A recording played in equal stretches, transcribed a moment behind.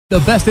The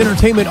best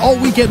entertainment all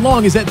weekend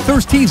long is at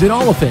Thirsties in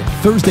Oliphant.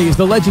 Thursday is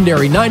the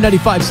legendary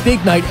 $9.95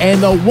 Steak Night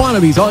and the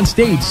Wannabes on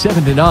stage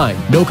 7 to 9.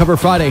 No Cover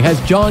Friday has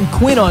John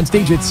Quinn on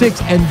stage at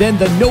 6 and then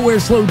the Nowhere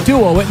Slow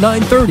Duo at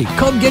 9:30.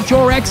 Come get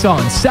your ex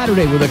on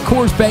Saturday with a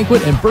Coors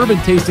Banquet and bourbon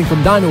tasting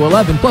from 9 to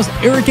 11, plus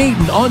Eric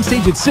Ayton on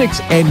stage at 6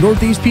 and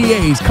Northeast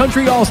PA's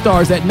Country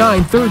All-Stars at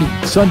 9:30.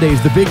 Sunday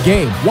is the big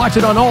game. Watch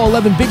it on all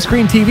 11 big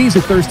screen TVs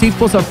at Thirsties,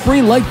 plus a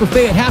free light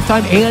buffet at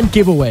halftime and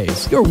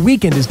giveaways. Your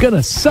weekend is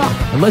gonna suck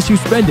unless you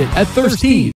spend it at Thirsties.